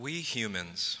We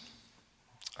humans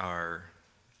are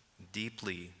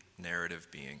deeply narrative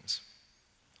beings.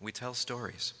 We tell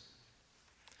stories.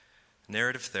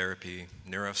 Narrative therapy,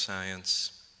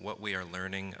 neuroscience, what we are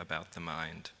learning about the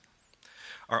mind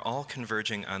are all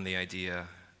converging on the idea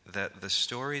that the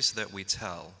stories that we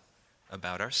tell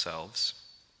about ourselves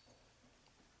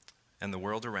and the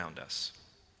world around us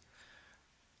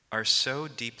are so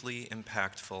deeply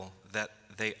impactful that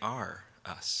they are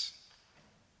us.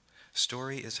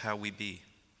 Story is how we be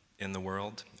in the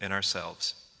world, in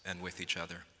ourselves, and with each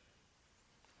other.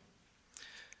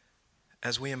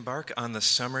 As we embark on the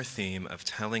summer theme of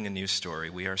telling a new story,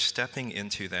 we are stepping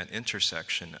into that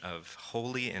intersection of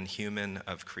holy and human,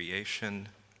 of creation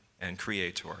and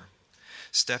creator,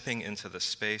 stepping into the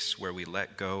space where we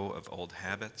let go of old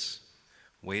habits,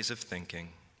 ways of thinking,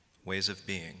 ways of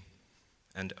being,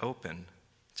 and open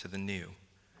to the new,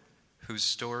 whose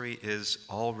story is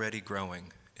already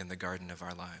growing in the garden of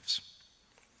our lives.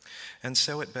 And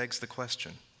so it begs the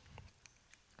question,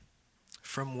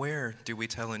 from where do we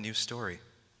tell a new story?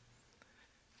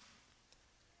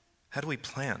 How do we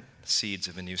plant seeds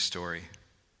of a new story?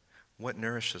 What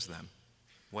nourishes them?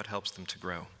 What helps them to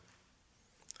grow?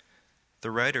 The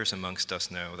writers amongst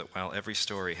us know that while every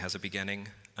story has a beginning,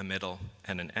 a middle,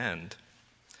 and an end,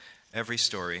 every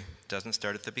story doesn't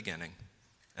start at the beginning,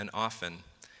 and often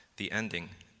the ending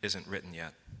isn't written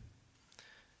yet.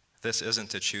 This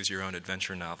isn't a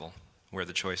choose-your-own-adventure novel where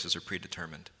the choices are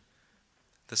predetermined.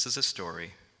 This is a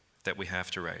story that we have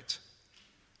to write,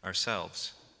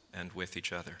 ourselves and with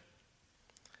each other.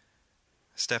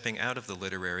 Stepping out of the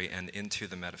literary and into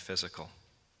the metaphysical,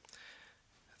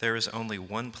 there is only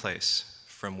one place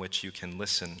from which you can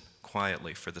listen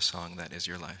quietly for the song that is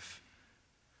your life.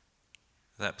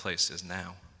 That place is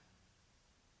now.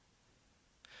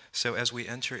 So as we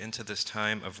enter into this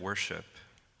time of worship,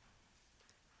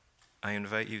 I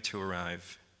invite you to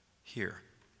arrive here.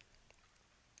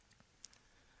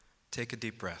 Take a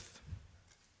deep breath.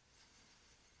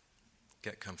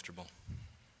 Get comfortable.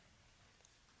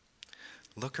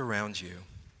 Look around you.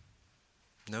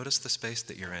 Notice the space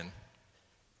that you're in.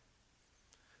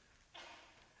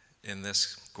 In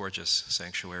this gorgeous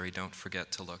sanctuary, don't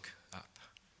forget to look up.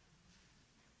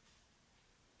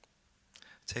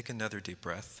 Take another deep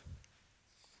breath.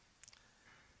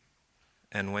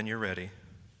 And when you're ready,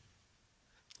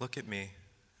 look at me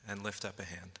and lift up a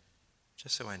hand,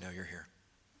 just so I know you're here.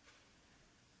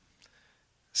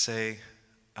 Say,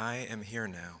 I am here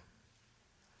now.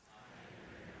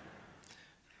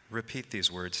 Repeat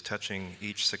these words, touching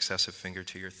each successive finger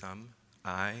to your thumb.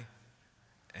 I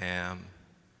am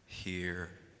here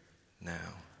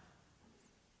now.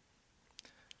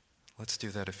 Let's do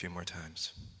that a few more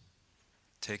times.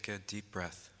 Take a deep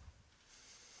breath.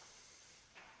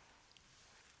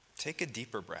 Take a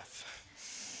deeper breath.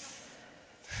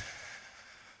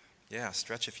 Yeah,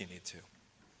 stretch if you need to.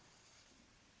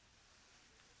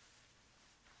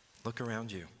 Look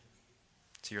around you,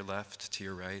 to your left, to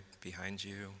your right, behind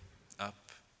you,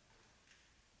 up.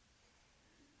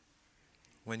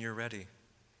 When you're ready,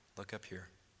 look up here.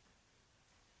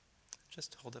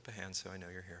 Just hold up a hand so I know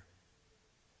you're here.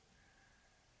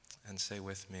 And say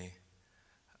with me,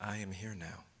 I am here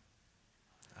now.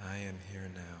 I am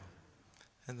here now.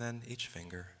 And then each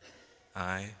finger,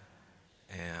 I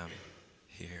am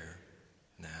here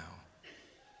now.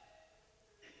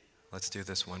 Let's do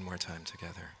this one more time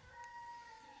together.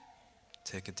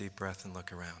 Take a deep breath and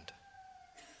look around.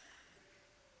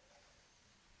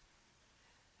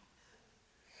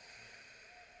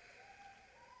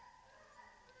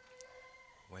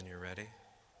 When you're ready,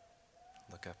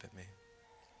 look up at me.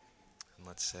 And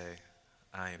let's say,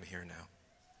 I am here now.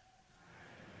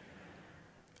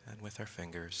 And with our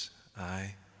fingers,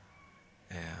 I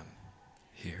am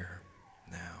here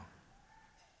now.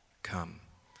 Come,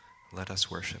 let us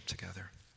worship together.